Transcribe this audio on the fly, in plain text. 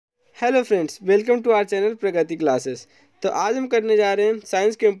Hello friends, welcome to our channel Pragati classes. तो आज हम करने जा रहे हैं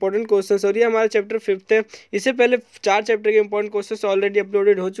साइंस के इंपॉर्टेंट क्वेश्चंस और ये हमारा चैप्टर 5 है। इससे पहले 4 चैप्टर के इंपॉर्टेंट क्वेश्चंस ऑलरेडी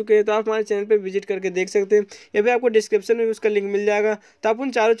अपलोडेड हो चुके हैं, तो आप हमारे चैनल पे विजिट करके देख सकते हैं। ये भी आपको डिस्क्रिप्शन में उसका लिंक मिल जाएगा, तो आप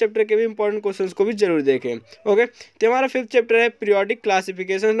उन चारों चैप्टर के भी इंपॉर्टेंट क्वेश्चंस को भी जरूर देखें। ओके, तो हमारा 5th चैप्टर है पीरियोडिक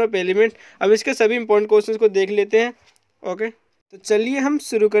क्लासिफिकेशन ऑफ एलिमेंट। अब इसके सभी इंपॉर्टेंट क्वेश्चन को देख लेते हैं। ओके, तो चलिए हम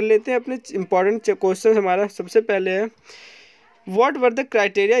शुरू कर लेते हैं अपने इंपॉर्टेंट क्वेश्चन। हमारा सबसे पहले है, What were the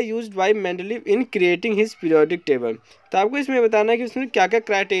criteria used by Mendeleev in creating his periodic table? तो आपको इसमें बताना है कि उसमें क्या क्या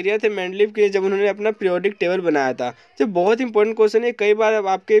क्राइटेरिया थे मेंडलीव के जब उन्होंने अपना पीरियोडिक टेबल बनाया था। तो बहुत इंपॉर्टेंट क्वेश्चन है, कई बार अब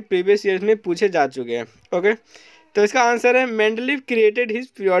आपके प्रीवियस ईयर्स में पूछे जा चुके हैं। ओके, तो इसका आंसर है Mendeleev created his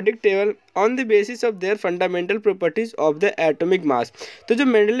periodic table on the basis of their fundamental properties of the atomic mass. तो जो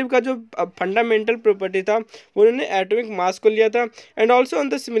मेंडलीव का जो फंडामेंटल प्रॉपर्टी था उन्होंने एटॉमिक मास को लिया था, and also on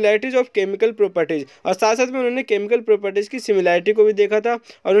the similarities of chemical properties, और साथ साथ में उन्होंने केमिकल प्रॉपर्टीज की सिमिलैरिटी को भी देखा था।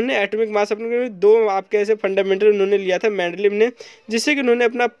 और उन्होंने एटॉमिक मास अपने दो आपके ऐसे फंडामेंटल उन्होंने लिया था मेंडलीव ने, जिससे कि उन्होंने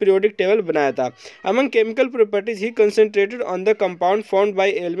अपना पीरियोडिक टेबल बनाया था। Among chemical properties he concentrated on the compound formed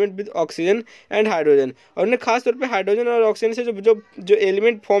by element with oxygen and hydrogen, और उन्हें खास तौर पर हाइड्रोजन और ऑक्सीजन से जो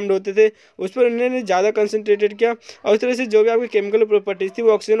एलिमेंट फॉर्म्ड होते थे उस पर उन्होंने ज़्यादा कंसंट्रेटेड किया। और इस तरह से जो भी आपकी केमिकल प्रॉपर्टीज थी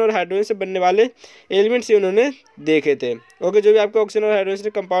वो ऑक्सीजन और हाइड्रोजन से बनने वाले एलिमेंट से उन्होंने देखे थे। ओके, जो भी आपके ऑक्सीजन और हाइड्रोजन से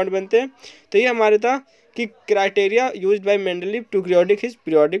कंपाउंड बनते हैं। तो ये हमारे था कि criteria used by Mendeleev to create his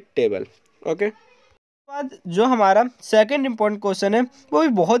periodic table. Okay, बाद जो हमारा सेकंड इंपॉर्टेंट क्वेश्चन है वो भी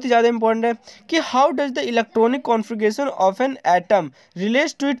बहुत ही ज़्यादा इंपॉर्टेंट है कि how does the electronic configuration of an atom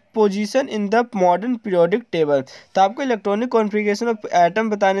relates to it position in the modern periodic table. तो आपको इलेक्ट्रॉनिक कॉन्फ़िगरेशन ऑफ एटम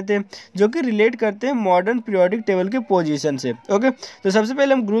बताने थे जो कि रिलेट करते हैं मॉडर्न पीरियोडिक टेबल के पोजीशन से। ओके, तो सबसे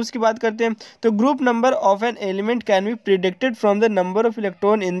पहले हम ग्रुप्स की बात करते हैं। तो group number of an element can be predicted from the number of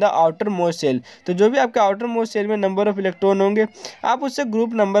electron in the outer most shell. तो जो भी आपके आउटर मोस्ट सेल में नंबर ऑफ इलेक्ट्रॉन होंगे आप उससे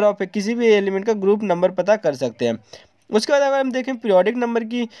ग्रुप नंबर ऑफ किसी भी एलिमेंट का ग्रुप नंबर पता कर सकते हैं। उसके बाद अगर हम देखें पीरियोडिक नंबर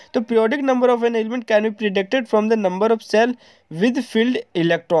की, तो periodic number of an element can be predicted from the number of cell with field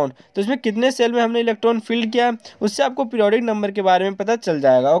electron. तो इसमें कितने सेल में हमने इलेक्ट्रॉन फील्ड किया उससे आपको पीरियोडिक नंबर के बारे में पता चल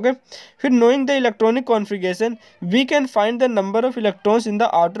जाएगा। ओके, फिर knowing the electronic configuration we can find the number of electrons in the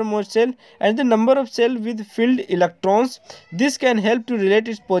outer most shell and the number of cell with field electrons. This can help to relate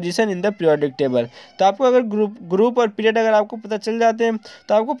its position in the periodic table. तो आपको अगर group और period अगर आपको पता चल जाते हैं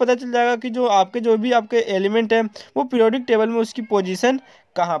तो आपको पता चल जाएगा कि जो भी आपके एलिमेंट है वो पीरियोडिक टेबल में उसकी पोजीशन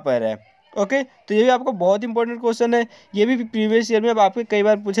कहाँ पर है। ओके, तो ये भी आपको बहुत इंपॉर्टेंट क्वेश्चन है, ये भी प्रीवियस ईयर में अब आपके कई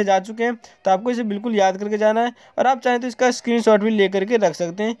बार पूछे जा चुके हैं। तो आपको इसे बिल्कुल याद करके जाना है, और आप चाहें तो इसका स्क्रीनशॉट भी ले करके रख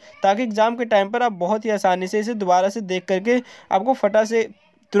सकते हैं ताकि एग्जाम के टाइम पर आप बहुत ही आसानी से इसे दोबारा से देख करके आपको फटा से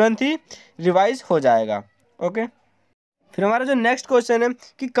तुरंत ही रिवाइज हो जाएगा। ओके, फिर हमारा जो नेक्स्ट क्वेश्चन है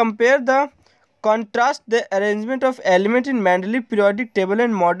कि compare the contrast the arrangement of element in Mendeleev periodic table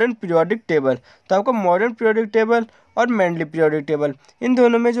and modern periodic table. तो आपको मॉडर्न पीरियोडिक टेबल और मेंडलीव पीरियोडिक टेबल इन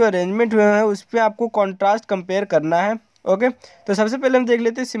दोनों में जो अरेंजमेंट हुए हैं उस पर आपको कॉन्ट्रास्ट कंपेयर करना है। ओके, तो सबसे पहले हम देख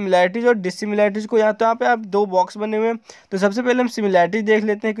लेते हैं सिमिलैरिटीज़ और डिससिमिलैरिटीज़ को। यहाँ पे आप दो बॉक्स बने हुए हैं, तो सबसे पहले हम सिमिलैरिटीज़ देख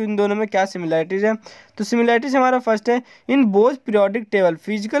लेते हैं कि इन दोनों में क्या सिमिलैरिटीज़ है। तो सिमिलैरिटीज़ हमारा फर्स्ट है, in both periodic table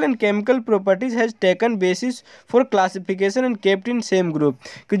physical and chemical properties has taken basis for classification and kept in same group.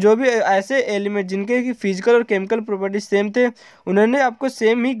 कि जो भी ऐसे एलिमेंट जिनके की फिजिकल और केमिकल प्रॉपर्टीज सेम थे उन्होंने आपको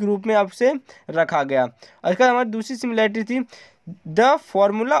सेम ही ग्रुप में आपसे रखा गया। उसके बाद हमारी दूसरी सिमिलैरिटी थी, the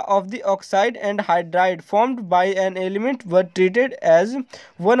formula of the oxide and hydride formed by an element were treated as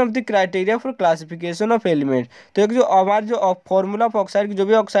one of the criteria for classification of element। तो एक जो हमारे जो फॉर्मूला ऑफ ऑक्साइड के जो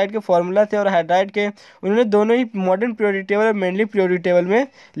भी ऑक्साइड के फॉर्मूला थे और हाइड्राइड के उन्होंने दोनों ही मॉडर्न पीरियोडिक टेबल और मेंडलीव पीरियोडिक टेबल में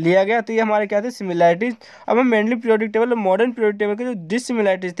लिया गया। तो ये हमारे क्या थे सिमिलैरिटीज। अब हम मेंडलीव पीरियोडिक टेबल और मॉडर्न पीरियोडिक टेबल के जो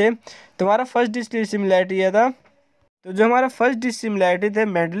डिससिमिलैरिटीज थे, तो हमारा फर्स्ट डिससिमिलैरिटी यह था, तो जो हमारा फर्स्ट डिससिमिलैरिटी थे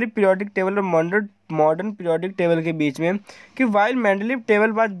मेंडलीव पीरियोडिक टेबल और मॉडर्न पीरियोडिक टेबल के बीच में कि while Mendeleev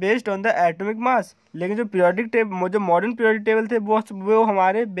table was based on the atomic mass, लेकिन जो पीरियोडिक टेबल जो मॉडर्न पीरियोडिक टेबल थे वो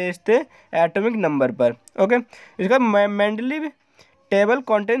हमारे बेस्ड थे एटॉमिक नंबर पर। ओके, इसका Mendeleev table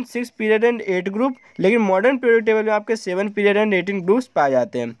contain 6 period and 8 group, लेकिन मॉडर्न पीरियोडिक टेबल में आपके 7 पीरियड एंड 18 ग्रुप्स पाए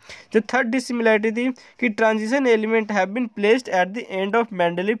जाते हैं। जो थर्ड डिससिमिलैरिटी थी कि transition element have been placed at the end of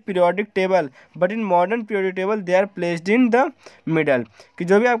Mendeleev periodic table but in modern periodic table they are placed in the middle. कि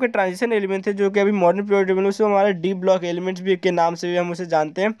जो भी आपके ट्रांजिशन एलिमेंट थे जो कि अभी मॉडर्न पीरियोडिक टेबल में उसे हमारे डी ब्लॉक एलिमेंट्स भी के नाम से भी हम उसे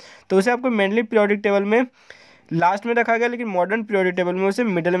जानते हैं, तो उसे आपको मेंडलीव पीरियोडिक टेबल में लास्ट में रखा गया, लेकिन मॉडर्न पीरियोडिक टेबल में उसे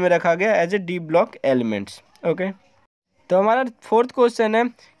मिडल में रखा गया as A D block elements. Okay, तो हमारा फोर्थ क्वेश्चन है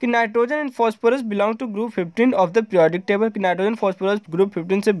कि nitrogen and phosphorus belong to group 15 of the periodic table, कि नाइट्रोजन फॉस्फोरस ग्रुप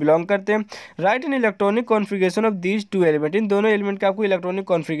 15 से बिलोंग करते हैं। Right in electronic configuration of these two element, इन दोनों एलिमेंट के आपको इलेक्ट्रॉनिक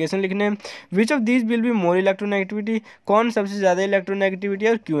कॉन्फ़िगरेशन लिखने हैं। Which of these will be more electronegativity, कौन सबसे ज़्यादा इलेक्ट्रोनेगेटिविटी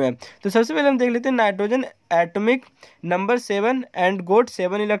और क्यों है। तो सबसे पहले हम देख लेते हैं nitrogen atomic number 7 and goat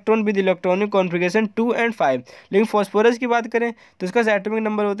 7 electron with electronic configuration 2 and 5। लेकिन फॉस्फोरस की बात करें तो इसका एटॉमिक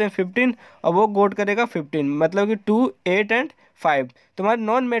नंबर होते हैं 15 और वो गोट करेगा 15, मतलब कि 2, 8 and 5। तो हमारे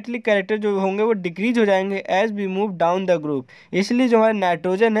नॉन मेटेलिक कैरेक्टर जो होंगे वो डिक्रीज हो जाएंगे as we move down the group, इसलिए जो हमारा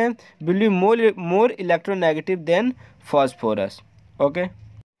नाइट्रोजन है will be more electronegative than phosphorus. Okay,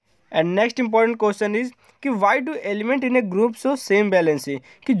 and next important question is कि why do element in A group show same valency,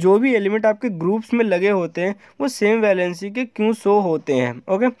 कि जो भी एलिमेंट आपके ग्रुप्स में लगे होते हैं वो सेम वैलेंसी के क्यों शो होते हैं।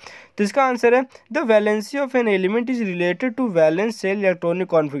 ओके, तो इसका आंसर है the valency of an element is related to valence shell electronic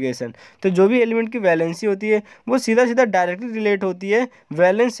configuration. तो जो भी एलिमेंट की वैलेंसी होती है वो सीधा सीधा डायरेक्टली रिलेट होती है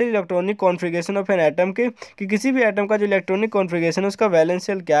valence shell electronic configuration of an atom के, कि किसी भी एटम का जो इलेक्ट्रॉनिक कॉन्फ़िगरेशन है उसका वैलेंस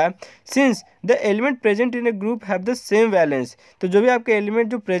सेल क्या है। Since the element present in A group have the same valence, तो जो भी आपके एलिमेंट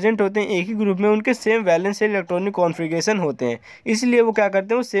जो प्रेजेंट होते हैं एक ही ग्रुप में उनके same valence shell electronic configuration होते हैं, इसलिए वो क्या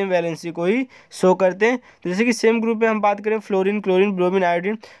करते हैं वो सेम वैलेंसी को ही शो करते हैं। तो जैसे कि सेम ग्रुप में हम बात करें फ्लोरीन, क्लोरीन, ब्रोमीन,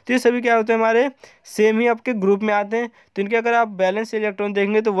 आयोडीन, तो ये सभी क्या होते हैं हमारे सेम ही आपके ग्रुप में आते हैं। तो इनके अगर आप वैलेंस इलेक्ट्रॉन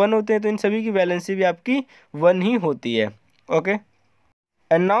देखेंगे तो 1 होते हैं, तो इन सभी की वैलेंसी भी आपकी 1 ही होती है। Okay,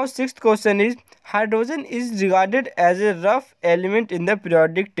 and now sixth question is hydrogen is regarded as a rough element in the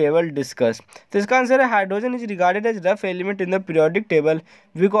periodic table discuss. तो इसका आंसर है hydrogen is regarded as rough element in the periodic table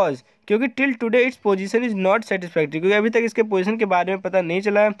because, क्योंकि till today its position is not satisfactory, क्योंकि अभी तक इसके position के बारे में पता नहीं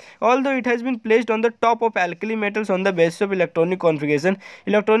चला है। Although it has been placed on the top of alkali metals on the basis of electronic configuration,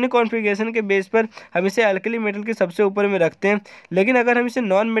 electronic configuration के बेस पर हम इसे एल्कली मेटल के सबसे ऊपर में रखते हैं। लेकिन अगर हम इसे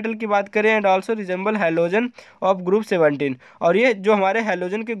नॉन मेटल की बात करें and also resemble halogen of group 17, और ये जो हमारे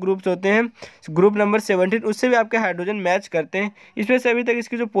हैलोजन के ग्रुप्स होते हैं ग्रुप नंबर 17 उससे भी आपके हाइड्रोजन मैच करते हैं। इसमें से अभी तक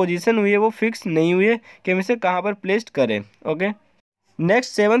इसकी जो पोजीशन हुई है वो फिक्स नहीं हुई है कि हम इसे कहाँ पर प्लेस्ड करें। Okay,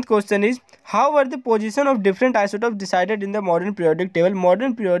 next seventh question is how are the position of different isotopes decided in the modern periodic table.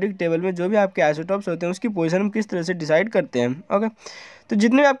 Modern periodic table में जो भी आपके आइसोटॉप्स होते हैं उसकी पोजीशन हम किस तरह से डिसाइड करते हैं। ओके, तो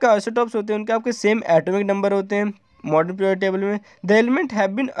जितने भी आपके आइसोटॉप्स होते हैं उनके आपके सेम एटॉमिक नंबर होते हैं मॉडर्न पीरियोडिक टेबल में। The element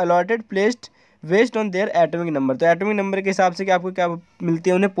have been allotted placed based on their atomic number, तो एटॉमिक नंबर के हिसाब से कि आपको क्या मिलती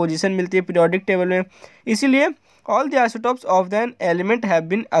है उन्हें पोजीशन मिलती है पीरियोडिक टेबल में। इसीलिए all the isotopes of then element have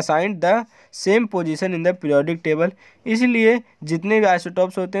been assigned the same position in the periodic table, इसलिए जितने भी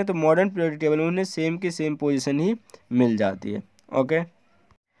आइसोटॉप्स होते हैं तो मॉडर्न पीरियोडिक टेबल में उन्हें सेम की सेम पोजीशन ही मिल जाती है। Okay,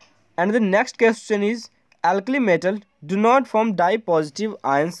 and the next question is alkali metal do not form die positive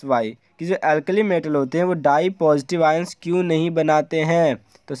ions Y, कि जो एल्कली मेटल होते हैं वो डाई पॉजिटिव आयंस क्यों नहीं बनाते हैं।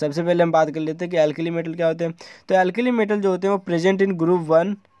 तो सबसे पहले हम बात कर लेते हैं कि एल्कली मेटल क्या होते हैं। तो एल्कली मेटल जो होते हैं वो प्रेजेंट इन ग्रुप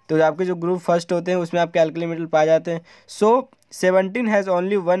 1, तो आपके जो ग्रुप फर्स्ट होते हैं उसमें आपके एल्कली मेटल पाए जाते हैं। सो 17 हैज़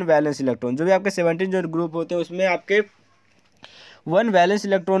ओनली 1 वैलेंस इलेक्ट्रॉन, जो भी आपके 17 जो ग्रुप होते हैं उसमें आपके 1 वैलेंस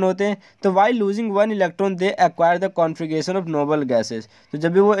इलेक्ट्रॉन होते हैं। तो Y losing 1 electron they acquire the configuration of noble gases, तो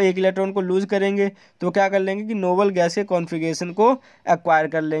जब भी वो एक इलेक्ट्रॉन को लूज करेंगे तो क्या कर लेंगे कि नोबल गैस के कॉन्फ़िगरेशन को एक्वायर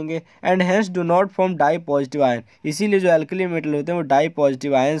कर लेंगे and hence do not form die positive ion, इसीलिए जो एल्कली मेटल होते हैं वो डाई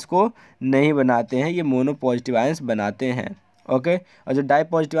पॉजिटिव आयंस को नहीं बनाते हैं, ये मोनो पॉजिटिव आयंस बनाते हैं। ओके, और जो डाई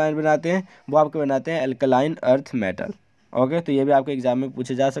पॉजिटिव आयन बनाते हैं वो आपके बनाते हैं एल्कलाइन अर्थ मेटल। ओके, तो ये भी आपके एग्जाम में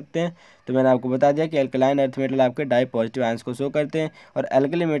पूछे जा सकते हैं। तो मैंने आपको बता दिया कि एल्कलाइन अर्थ मेटल आपके डाई पॉजिटिव आयंस को शो करते हैं और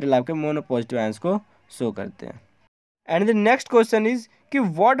एल्कली मेटल आपके मोनो पॉजिटिव आयंस को शो करते हैं। And the next question is कि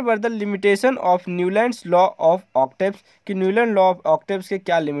what were the limitation of Newlands law of octaves, कि न्यूलैंड लॉ ऑफ ऑक्टेव्स के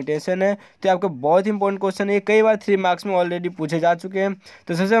क्या लिमिटेशन है। तो आपका बहुत इंपॉर्टेंट क्वेश्चन है, कई बार 3 मार्क्स में ऑलरेडी पूछे जा चुके हैं।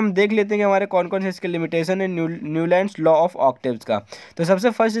 तो सबसे हम देख लेते हैं कि हमारे कौन कौन से इसके लिमिटेशन है न्यूलैंड्स लॉ ऑफ ऑक्टेव्स का। तो सबसे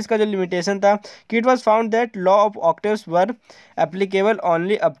फर्स्ट इसका जो लिमिटेशन था कि it was found that law of octaves were applicable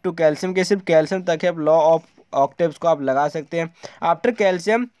only up to calcium, के सिर्फ कैल्शियम तक है लॉ ऑफ ऑक्टेव्स को आप लगा सकते हैं। After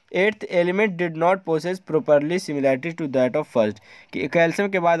calcium 8th element did not possess properly similarity to that of first, कि कैल्शियम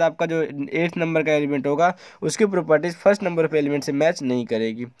के बाद आपका जो 8th नंबर का एलिमेंट होगा उसकी प्रॉपर्टीज फर्स्ट नंबर पे एलिमेंट से मैच नहीं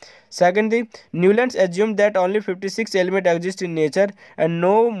करेगी। Secondly Newlands assume that only 56 element exist in nature and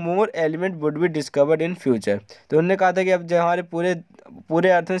no more element would be discovered in future. तो उन्होंने कहा था कि अब जो हमारे पूरे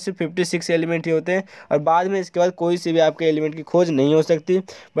अर्थ में सिर्फ 56 एलिमेंट ही होते हैं और बाद में इसके बाद कोई सी भी आपके एलिमेंट की खोज नहीं हो सकती,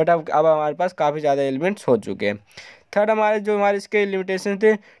 बट अब हमारे पास काफ़ी ज़्यादा एलिमेंट्स हो चुके हैं। थर्ड हमारे इसके लिमिटेशन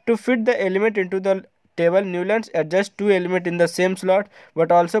थे to fit the element into the table Newlands adjust 2 element in the same slot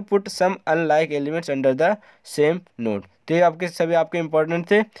but also put some unlike elements under the same node. तो ये आपके सभी आपके इंपॉर्टेंट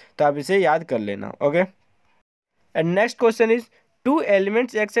थे, तो आप इसे याद कर लेना। Okay, and next question is two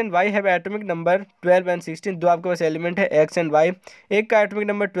elements x and why have atomic number 12 and 16। दो आपके पास एलिमेंट है एक्स एंड वाई, एक का एटॉमिक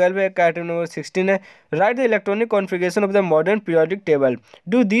नंबर 12 है, एक का एटॉमिक नंबर 16 है। Right the electronic configuration of the modern periodic table.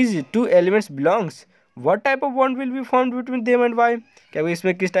 Do these two elements belongs? What type of bond will be formed between them and Y? क्या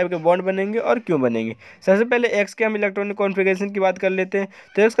इसमें किस type के बॉन्ड बनेंगे और क्यों बनेंगे? सबसे पहले एक्स के हम इलेक्ट्रॉनिक कॉन्फ़िगरेशन की बात कर लेते हैं।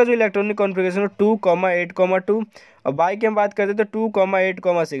 तो एक्स का जो इलेक्ट्रॉनिक कॉन्फ़िगरेशन है 2,8,2 और वाई की हम बात करते हैं तो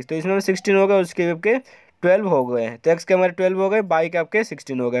 2,8,6। तो इसमें 16 हो गए, उसके आपके 12 हो गए हैं। तो एक्स के हमारे 12 हो गए, वाई के आपके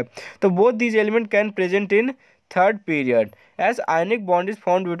 16 हो गए। तो both these element can present in third period as ionic bond is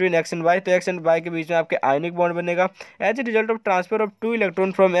formed between x and Y. तो एक्स एंड वाई के बीच में आपके आयनिक बॉन्ड बनेगा as a result of transfer of 2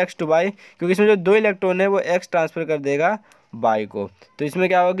 electron from x to Y, क्योंकि इसमें जो 2 electron है वो एक्स ट्रांसफर कर देगा वाई को। तो इसमें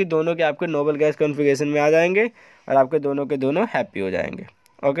क्या होगा कि दोनों के आपके नोबल गैस कॉन्फ़िगरेशन में आ जाएंगे और आपके दोनों के दोनों हैप्पी हो जाएंगे।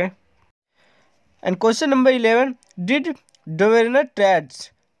 Okay, and question number 11, did डोवेरनर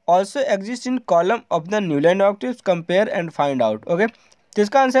trades also exist in column of the Newland octaves, compare and find out. Okay, तो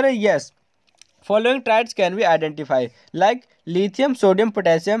इसका आंसर है yes. Following triads can be identified like lithium, sodium,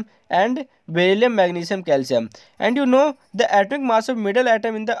 potassium and beryllium, magnesium, calcium. And you know the atomic mass of middle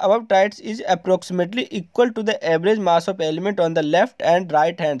atom in the above triads is approximately equal to the average mass of element on the left and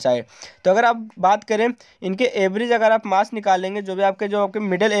right hand side. तो अगर आप बात करें इनके average, अगर आप मास निकालेंगे जो आपके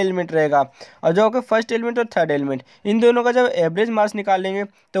मिडल एलिमेंट रहेगा और जो आपके फर्स्ट एलिमेंट और थर्ड एलिमेंट, इन दोनों का जब एवरेज मास निकालेंगे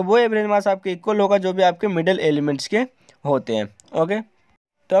तो वो एवरेज मास आपके इक्वल होगा जो भी आपके मिडल एलिमेंट्स के होते हैं। ओके,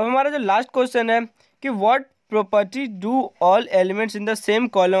 तो अब हमारा जो लास्ट क्वेश्चन है कि what property do all elements in the same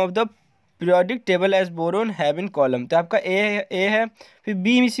column of the periodic table as boron have in column. तो आपका ए है, फिर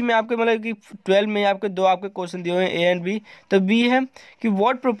बी, इसी में आपके मतलब कि 12 में आपके दो आपके क्वेश्चन दिए हुए हैं ए एंड बी। तो बी है कि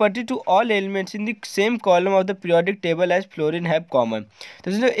what property to all elements in the same column of the periodic table as fluorine have common.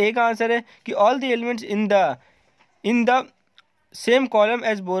 तो इसमें ए का आंसर है कि all the elements in the same column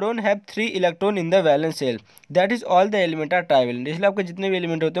as boron have 3 electron in the valence shell, that is all the element are trivalent. इसलिए आपके जितने भी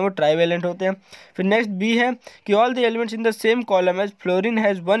element होते हैं वो ट्राइवेलेंट होते हैं। फिर नेक्स्ट बी है कि all the elements in the same column as fluorine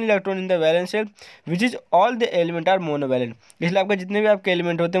has 1 electron in the valence shell which is all the element are monovalent. इसलिए आपके जितने भी आपके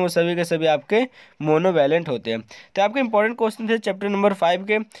एलिमेंट होते हैं वो सभी के सभी आपके मोनोवैलेंट होते हैं। तो आपके इंपॉर्टेंट क्वेश्चन थे चैप्टर नंबर 5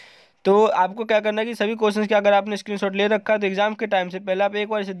 के। तो आपको क्या करना है कि सभी क्वेश्चंस के अगर आपने स्क्रीनशॉट ले रखा है तो एग्जाम के टाइम से पहले आप एक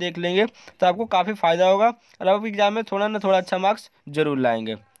बार इसे देख लेंगे तो आपको काफ़ी फ़ायदा होगा और आप एग्जाम में थोड़ा ना थोड़ा अच्छा मार्क्स जरूर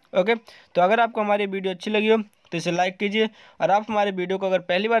लाएंगे। ओके, तो अगर आपको हमारी वीडियो अच्छी लगी हो तो इसे लाइक कीजिए और आप हमारे वीडियो को अगर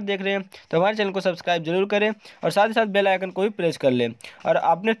पहली बार देख रहे हैं तो हमारे चैनल को सब्सक्राइब जरूर करें और साथ ही साथ बेल आइकन को भी प्रेस कर लें और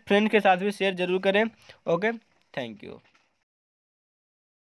अपने फ्रेंड के साथ भी शेयर जरूर करें। Okay, thank you.